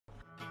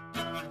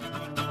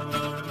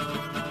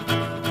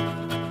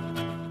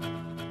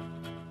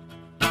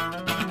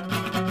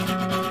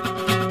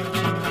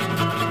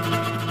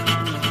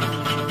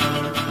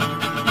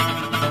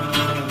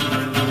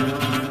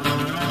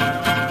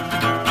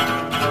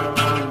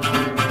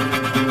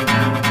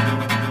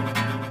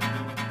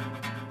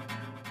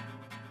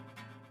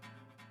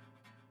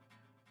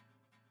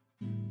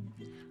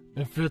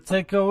If you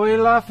take away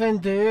life and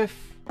death,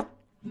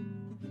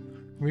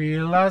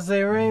 realize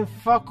there ain't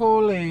fuck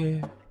all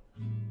left.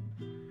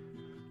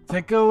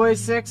 Take away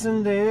sex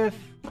and death,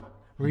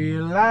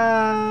 realize.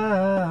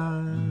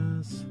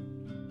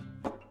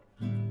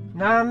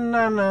 Na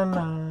na na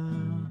na.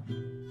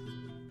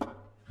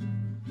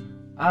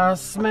 I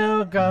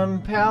smell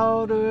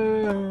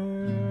gunpowder.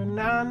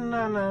 Na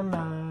na na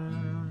na.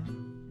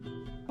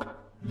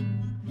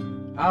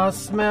 I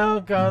smell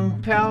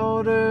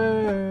gunpowder.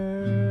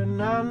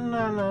 Na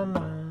na na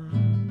na.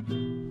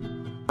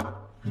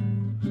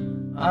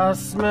 I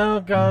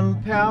smell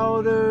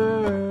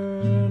gunpowder.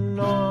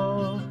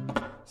 No,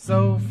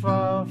 so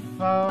far,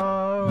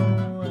 far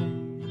away.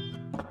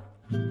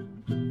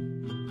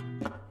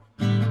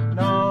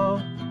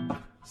 No,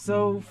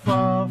 so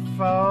far,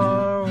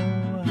 far away.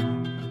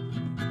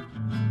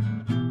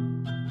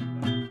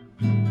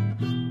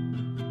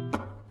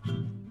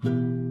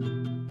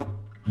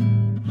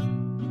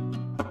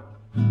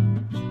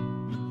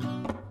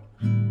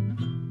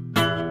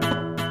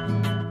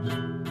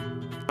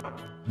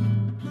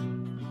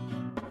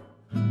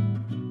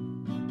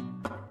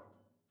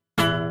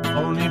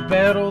 Only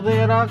battle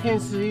that I can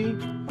see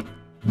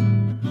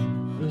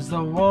is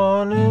the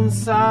one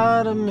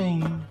inside of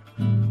me.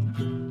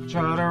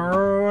 Try to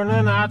run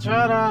and I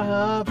try to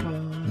hide, but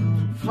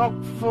I'm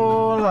fucked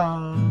full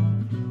of.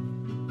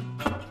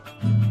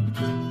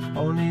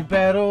 Only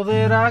battle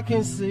that I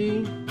can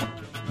see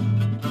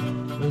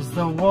is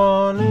the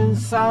one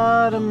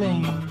inside of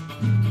me.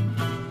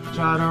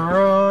 Try to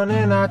run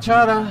and I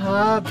try to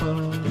hide, but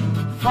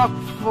I'm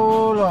fucked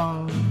full of.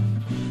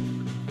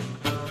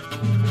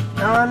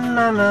 Na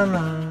na na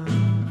na.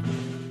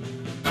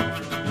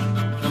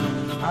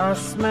 I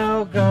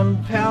smell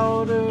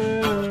gunpowder.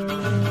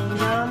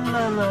 Na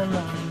na na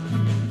na.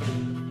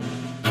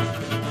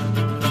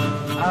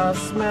 I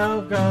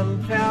smell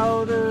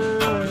gunpowder.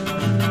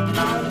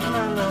 Na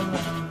na na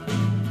na.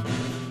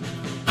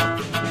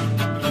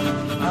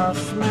 I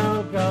smell